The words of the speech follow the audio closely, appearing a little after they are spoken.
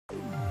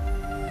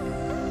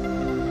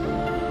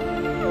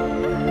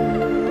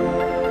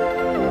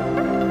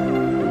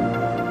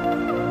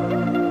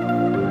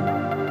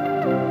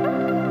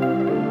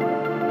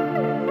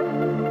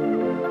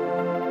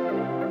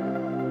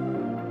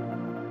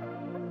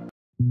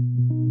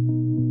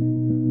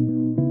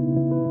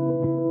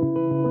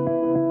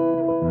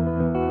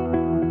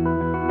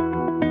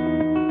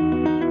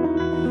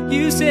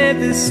You said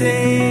the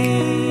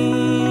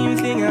same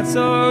thing I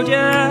told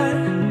ya.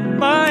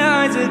 My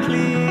eyes are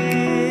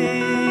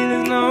clear,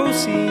 there's no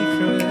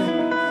secret.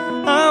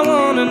 I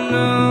wanna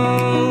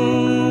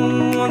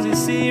know, was it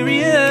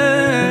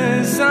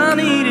serious? I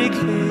need it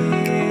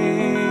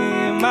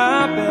clear,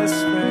 my best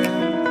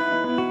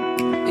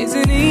friend.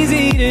 Isn't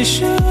easy to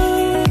show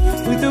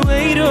with the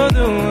weight of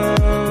the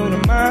world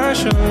on my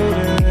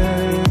shoulders.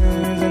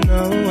 I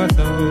know I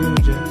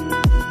told you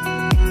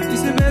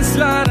it's the best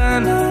light I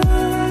know.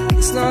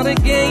 It's not a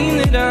game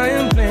that I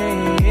am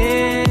playing.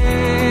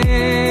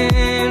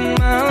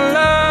 My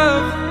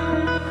love,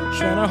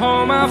 trying to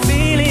hold my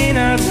feeling.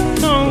 I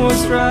don't know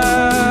what's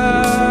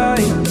right.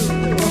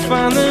 I'll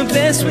find the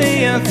best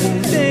way. I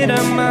think that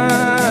I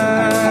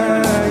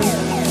might.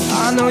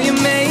 I know you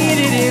made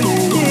it in the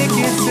nick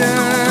of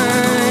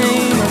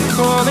time. I'm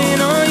calling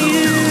on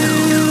you.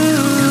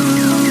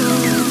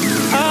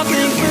 I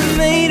think we're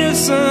made of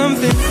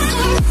something.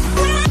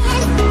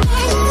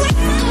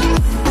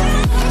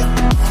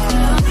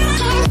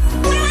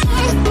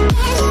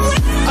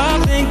 I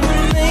think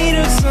we're made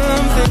of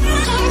something.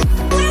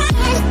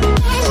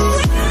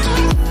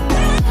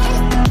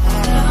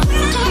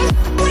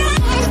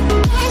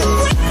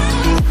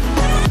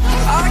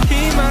 I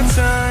keep my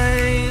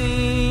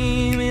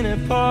time in a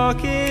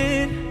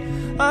pocket.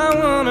 I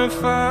wanna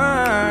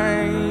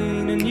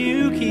find a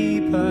new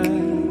keeper.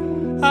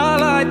 I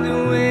like the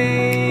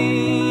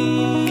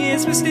way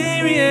it's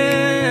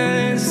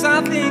mysterious.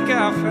 I think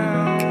I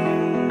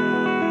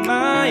found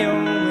my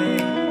own way.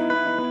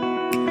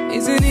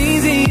 Isn't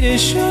easy to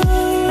show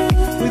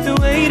with the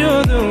weight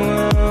of the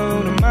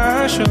world on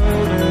my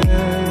shoulders.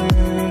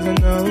 I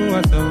know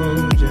I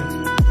told you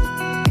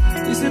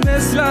it's the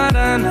best light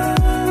I know.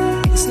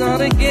 It's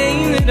not a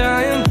game that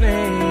I am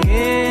playing.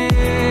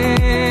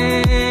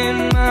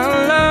 My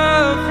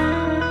love,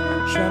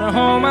 trying to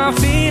hold my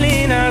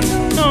feeling. I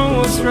don't know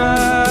what's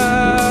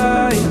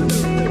right.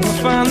 I'll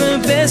find the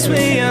best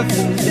way. I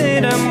think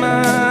that I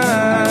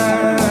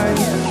might.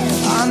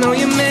 I know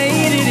you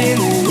made it in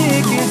the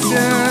nick of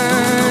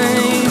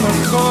time. I'm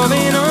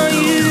calling on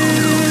you.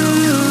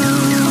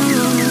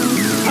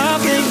 I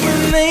think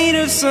we're made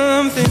of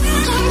something.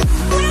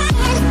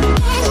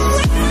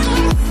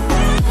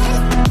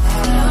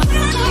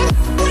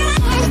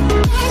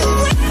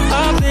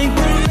 I think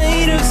we're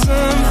made of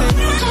something.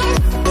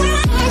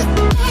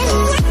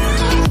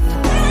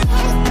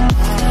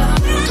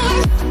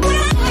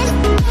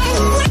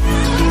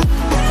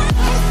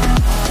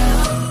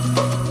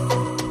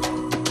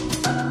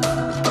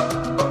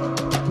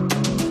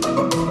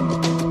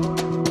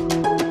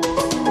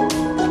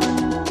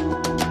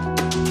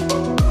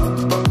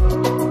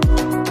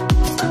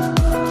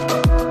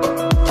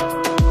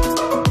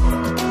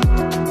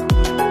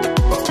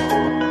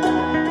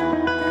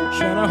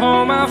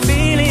 Hold my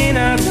feeling,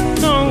 I don't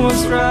know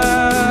what's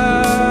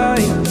right.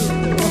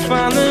 I'll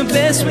find the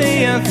best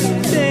way. I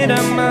think that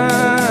I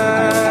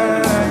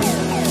might.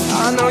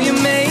 I know you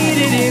made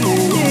it in the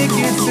nick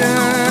of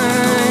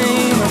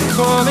time. I'm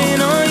calling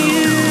on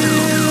you.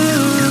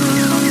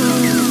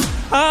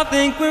 I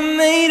think we're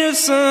made of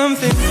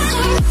something.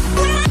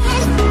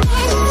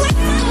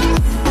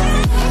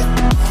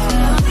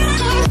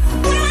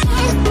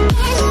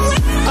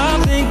 I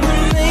think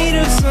we're made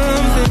of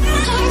something.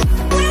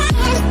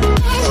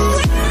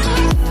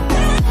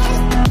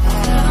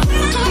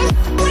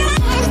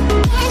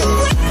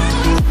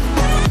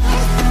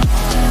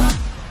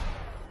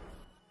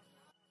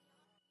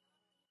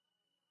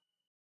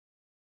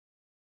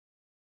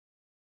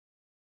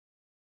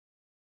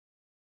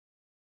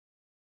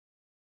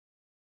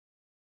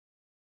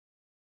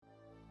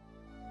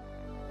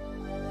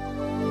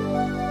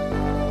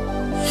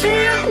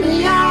 Fill me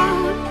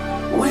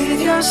out with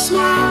your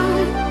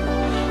smile.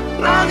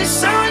 Now the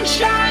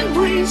sunshine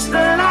brings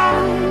the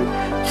light.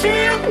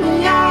 Fill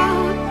me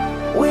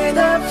out with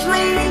a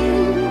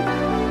flame.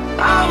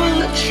 I will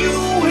let you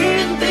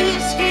in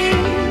this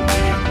game.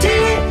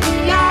 Take me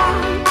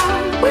out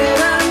when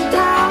I'm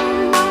down.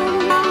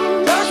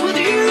 'Cause with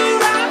you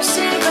I'm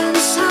safe and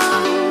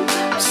sound.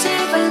 I'm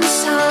safe and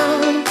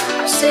sound.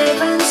 I'm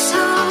safe and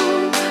sound.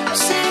 I'm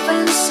safe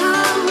and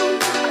sound.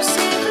 I'm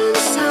safe and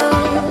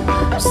sound.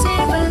 I'm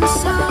safe and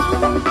sound.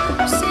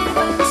 I'm safe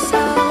and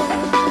sound.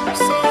 I'm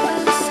safe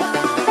and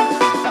sound.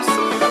 I'm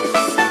safe and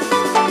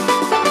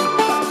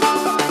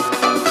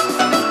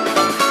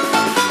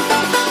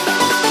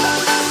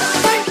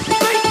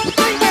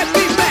sound.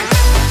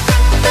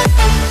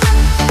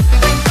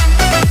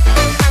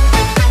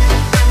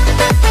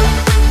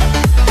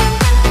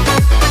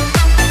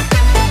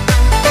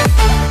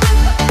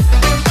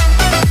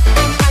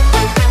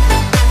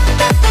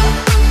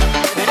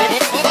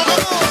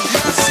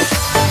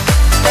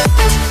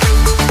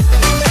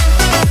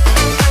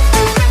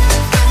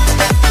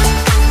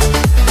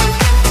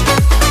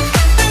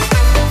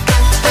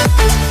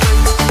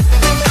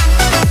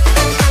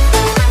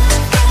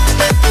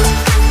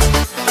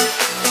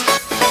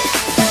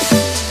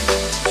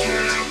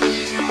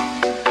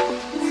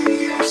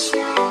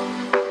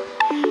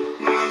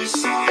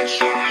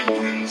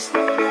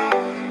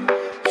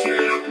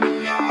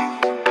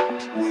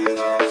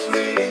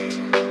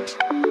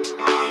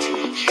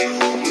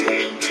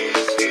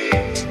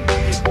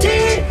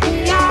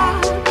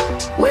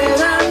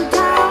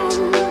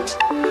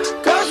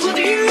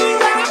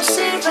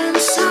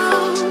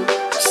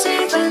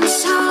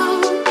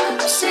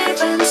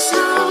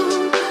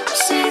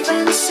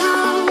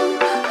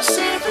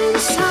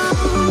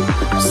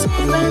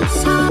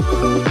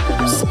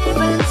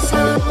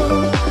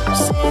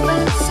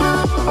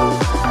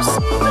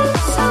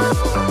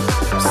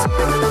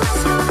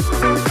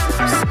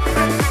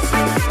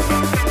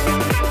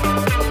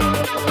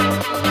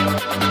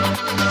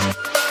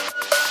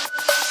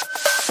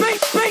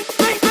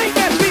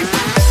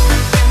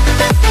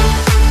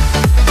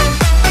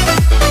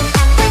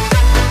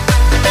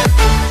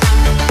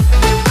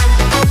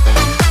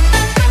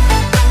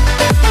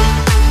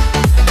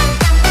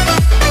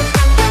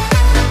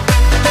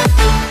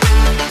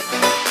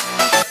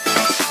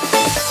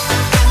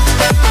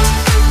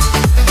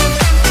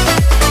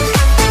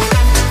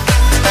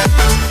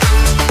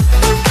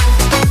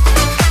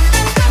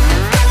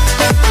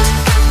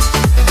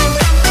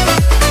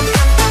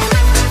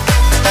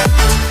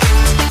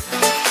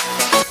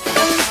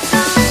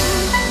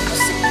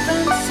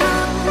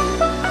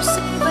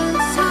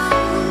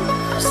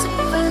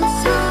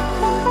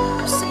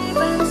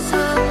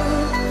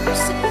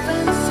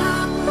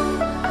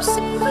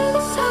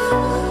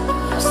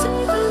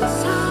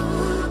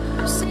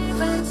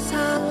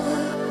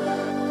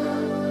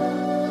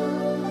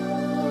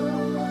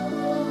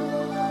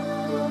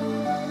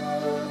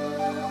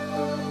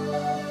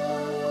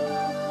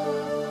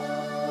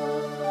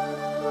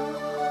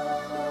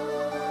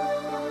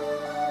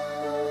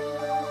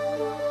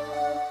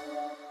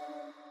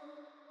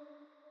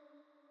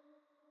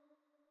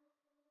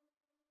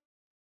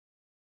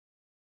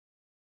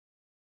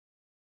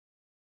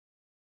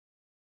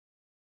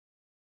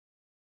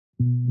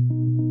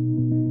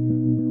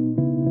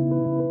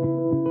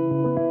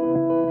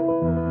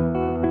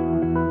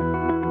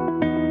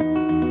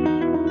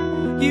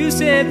 You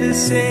said the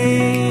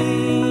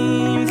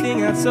same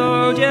thing I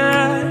told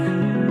ya.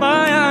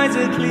 My eyes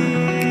are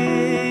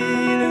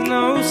clear, there's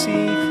no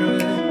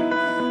secret.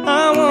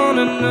 I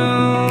wanna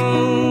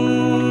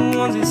know,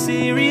 was it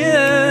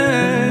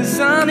serious?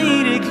 I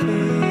need it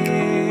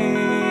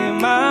clear,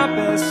 my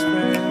best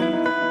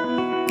friend.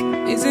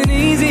 Isn't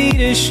easy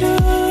to show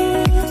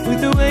with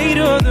the weight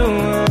of the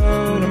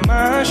world on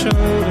my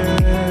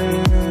shoulders.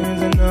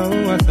 I know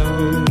I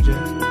told you,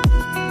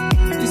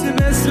 it's the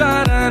best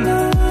light I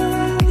know.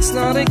 It's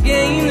not a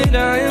game that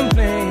I am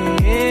playing,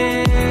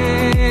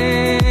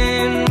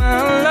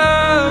 my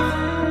love.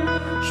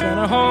 Trying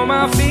to hold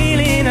my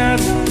feeling, I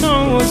don't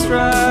know what's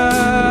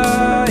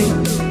right.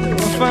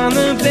 I'll find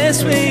the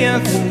best way, I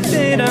think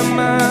that I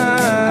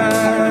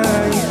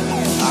might.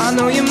 I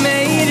know you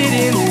made it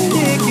in the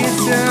nick of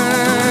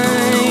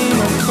time.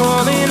 I'm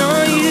calling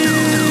on you.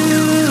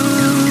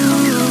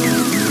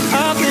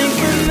 I think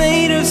we're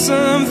made of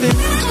something.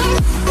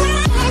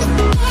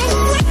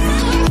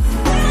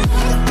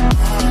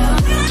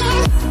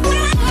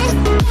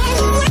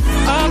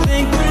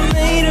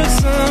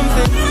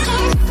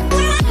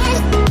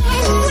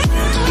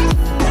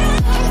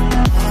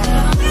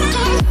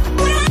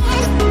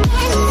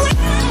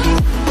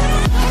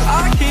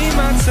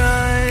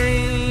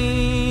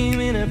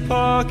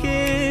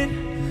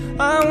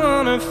 I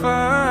wanna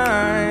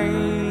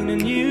find a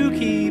new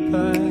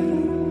keeper.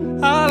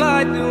 I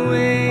like the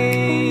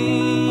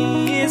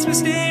way it's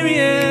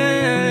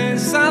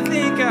mysterious. I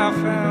think I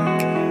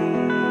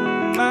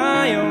found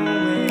my own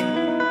way.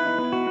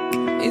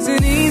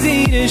 Isn't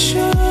easy to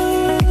show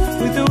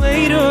with the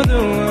weight of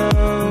the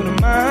world on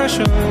my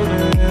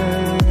shoulders.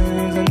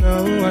 I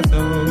know I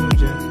told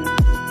you,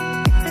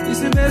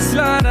 it's the best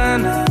light I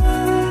know.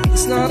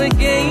 It's not a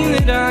game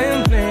that I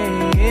am playing.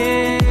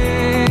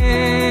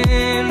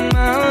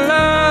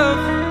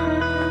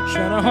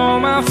 Trying to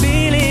hold my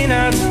feeling,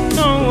 I don't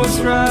know what's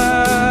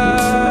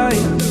right.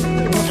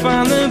 I'll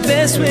find the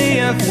best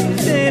way, I think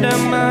that I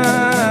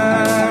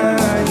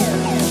might.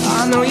 I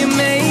know you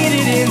made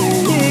it in the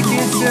nick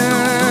of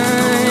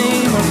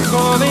time. I'm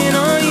calling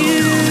on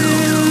you.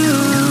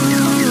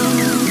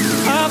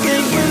 I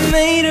think we're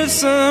made of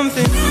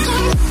something.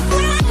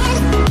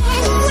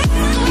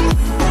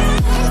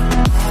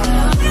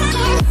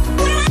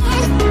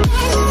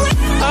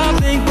 I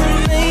think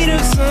we're made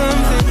of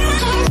something.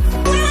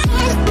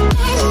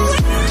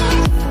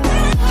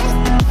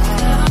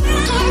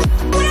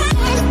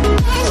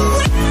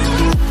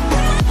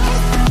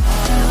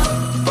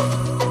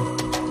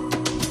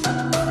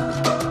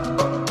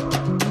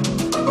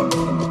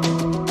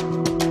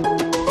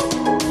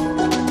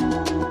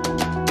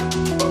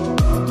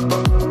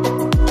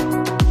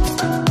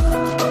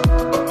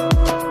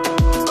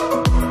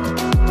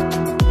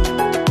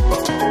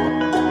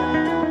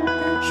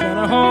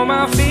 Hold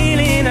my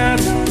feeling, I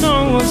don't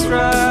know what's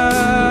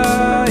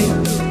right.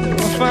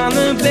 I'll find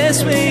the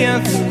best way,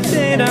 I think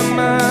that I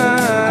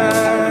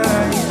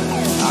might.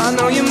 I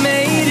know you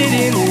made it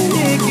in the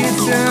nick of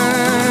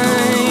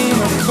time.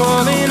 I'm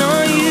calling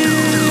on you.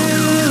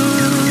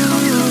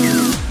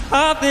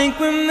 I think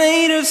we're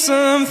made of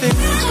something.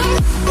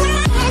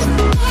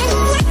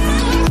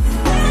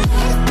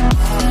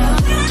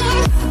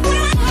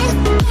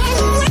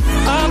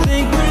 I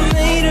think we're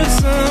made of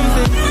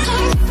something.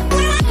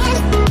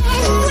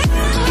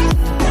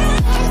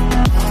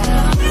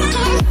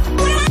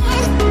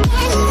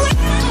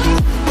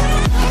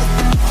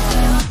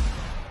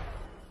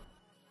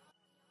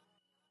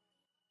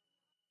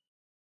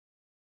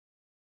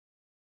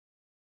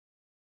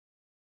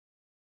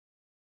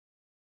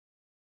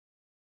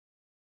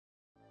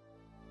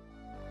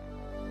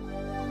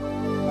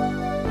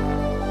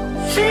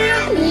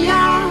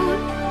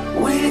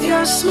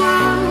 your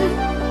smile.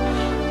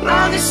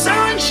 Like the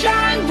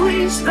sunshine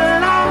brings the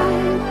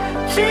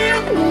light.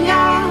 Fill me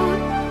out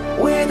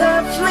with a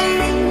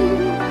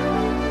flame.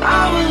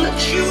 I will let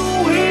you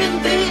in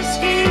this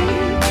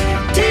game.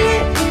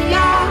 Take me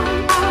out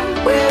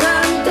when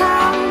I'm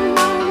down.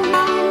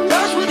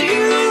 'Cause with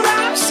you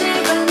I'm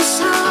safe and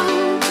sound.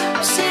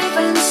 Safe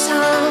and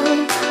sound.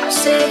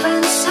 Safe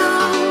and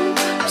sound.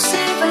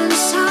 Safe and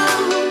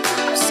sound.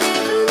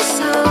 Safe and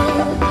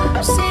sound.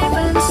 Safe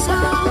and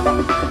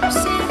sound.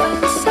 Safe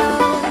and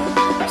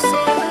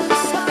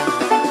sound.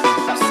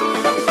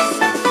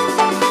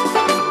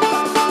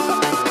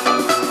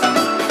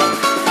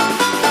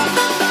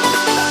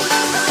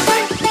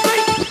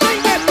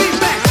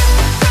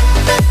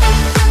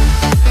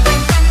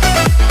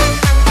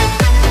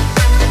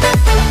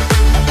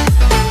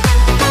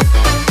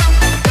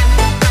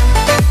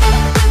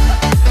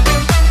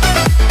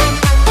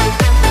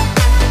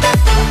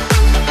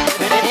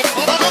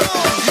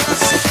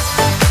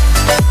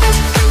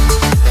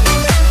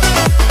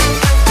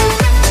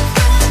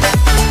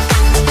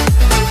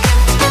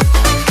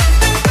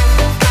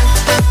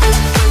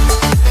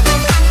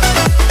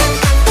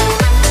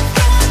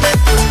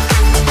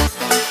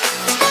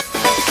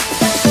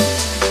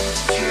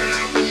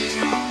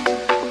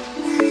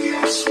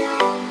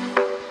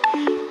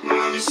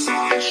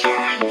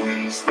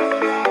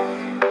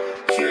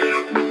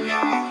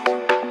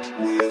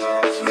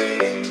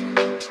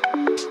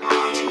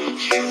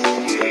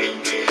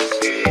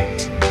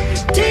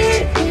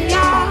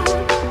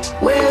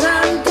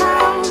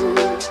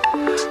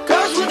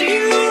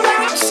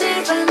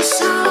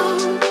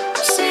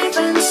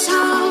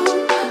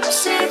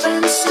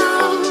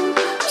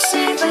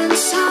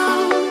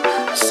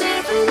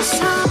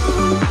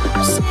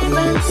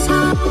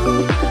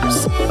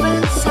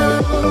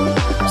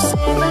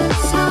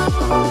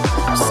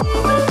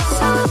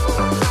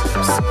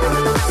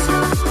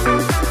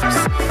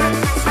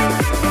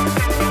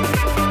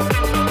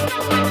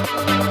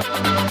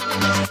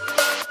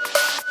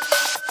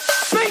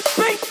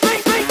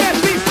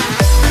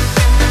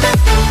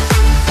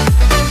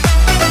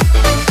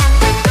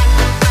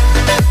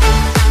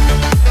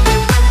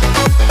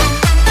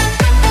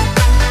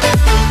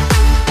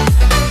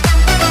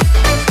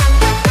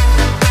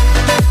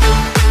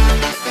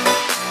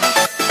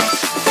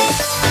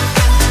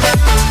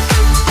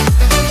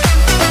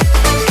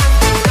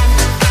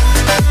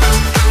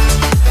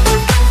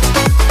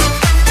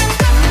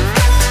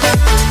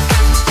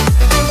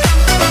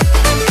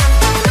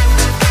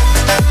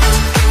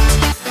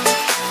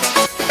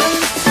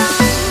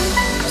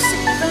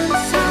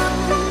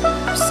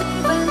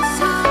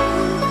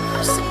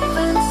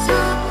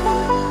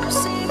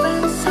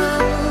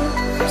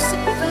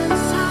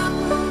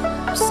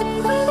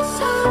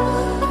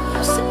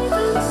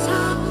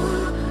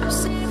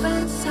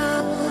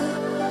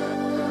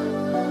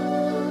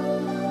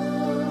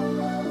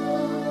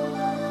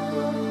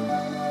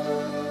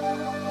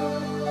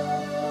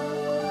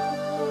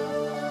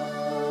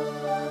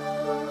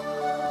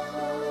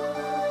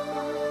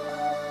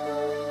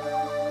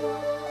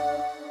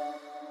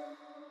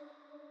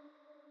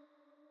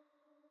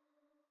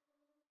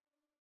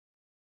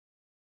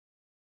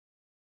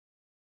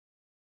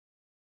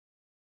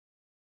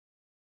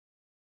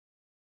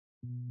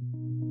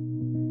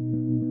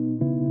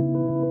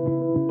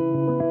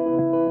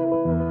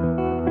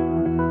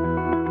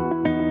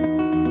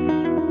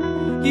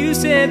 You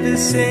said the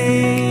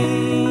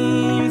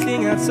same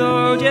thing I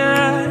told ya.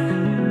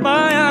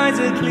 My eyes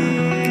are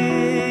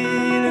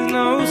clear, there's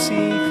no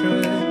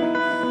secret.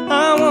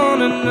 I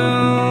wanna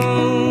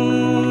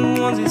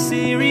know, was it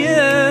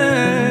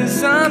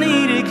serious? I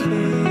need it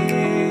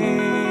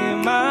clear,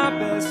 my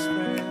best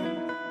friend.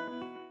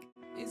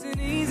 Isn't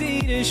easy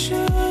to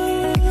show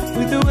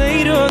with the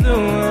weight of the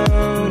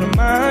world on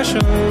my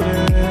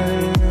shoulders.